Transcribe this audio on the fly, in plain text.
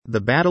The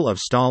Battle of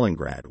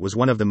Stalingrad was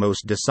one of the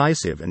most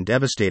decisive and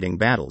devastating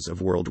battles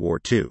of World War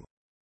II.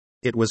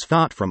 It was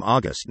fought from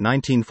August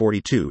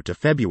 1942 to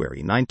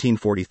February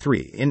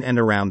 1943 in and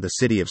around the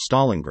city of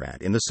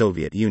Stalingrad in the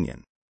Soviet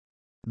Union.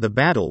 The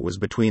battle was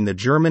between the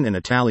German and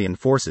Italian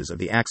forces of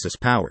the Axis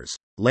powers,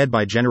 led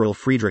by General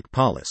Friedrich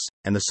Paulus,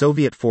 and the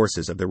Soviet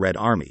forces of the Red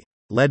Army,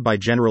 led by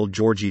General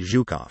Georgy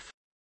Zhukov.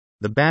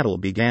 The battle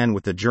began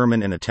with the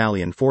German and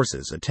Italian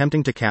forces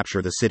attempting to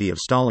capture the city of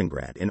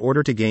Stalingrad in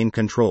order to gain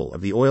control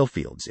of the oil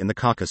fields in the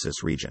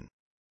Caucasus region.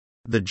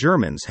 The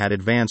Germans had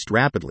advanced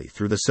rapidly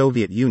through the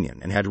Soviet Union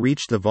and had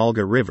reached the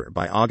Volga River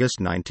by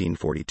August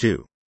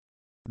 1942.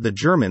 The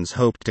Germans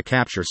hoped to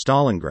capture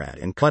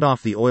Stalingrad and cut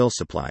off the oil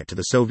supply to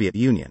the Soviet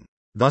Union,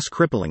 thus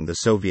crippling the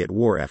Soviet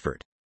war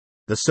effort.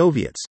 The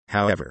Soviets,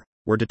 however,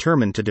 were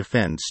determined to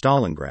defend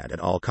Stalingrad at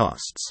all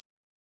costs.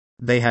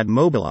 They had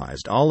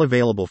mobilized all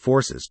available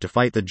forces to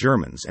fight the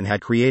Germans and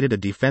had created a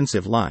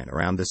defensive line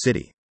around the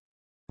city.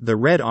 The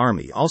Red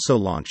Army also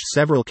launched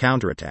several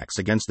counterattacks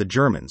against the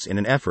Germans in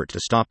an effort to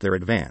stop their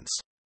advance.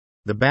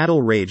 The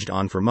battle raged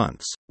on for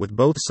months, with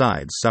both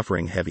sides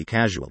suffering heavy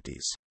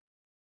casualties.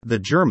 The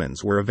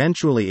Germans were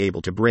eventually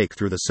able to break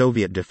through the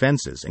Soviet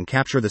defenses and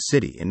capture the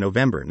city in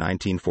November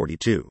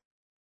 1942.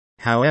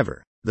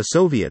 However, the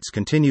Soviets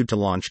continued to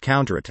launch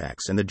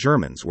counterattacks and the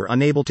Germans were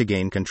unable to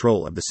gain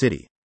control of the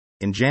city.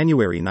 In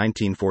January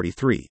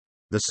 1943,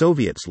 the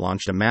Soviets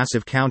launched a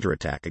massive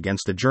counterattack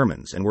against the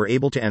Germans and were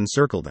able to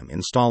encircle them in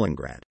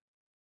Stalingrad.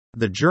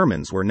 The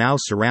Germans were now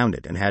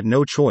surrounded and had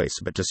no choice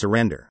but to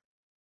surrender.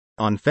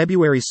 On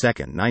February 2,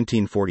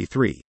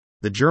 1943,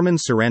 the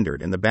Germans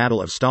surrendered and the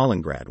Battle of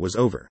Stalingrad was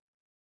over.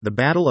 The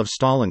Battle of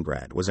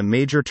Stalingrad was a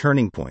major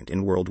turning point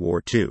in World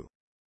War II.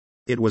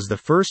 It was the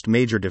first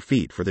major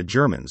defeat for the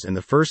Germans and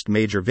the first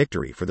major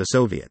victory for the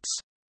Soviets.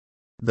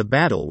 The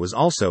battle was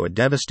also a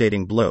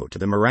devastating blow to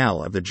the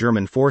morale of the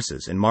German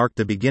forces and marked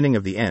the beginning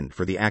of the end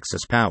for the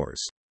Axis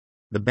powers.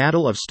 The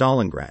Battle of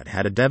Stalingrad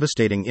had a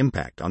devastating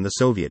impact on the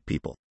Soviet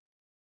people.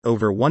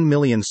 Over 1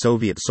 million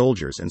Soviet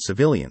soldiers and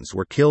civilians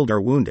were killed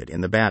or wounded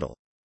in the battle.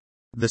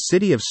 The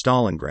city of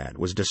Stalingrad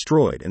was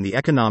destroyed and the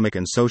economic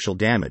and social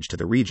damage to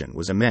the region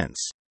was immense.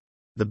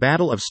 The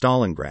Battle of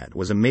Stalingrad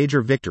was a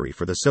major victory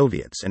for the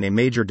Soviets and a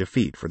major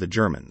defeat for the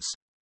Germans.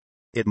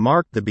 It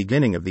marked the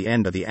beginning of the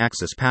end of the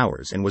Axis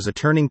powers and was a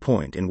turning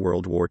point in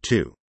World War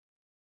II.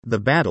 The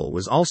battle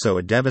was also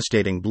a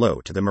devastating blow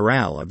to the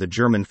morale of the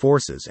German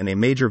forces and a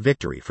major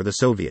victory for the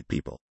Soviet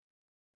people.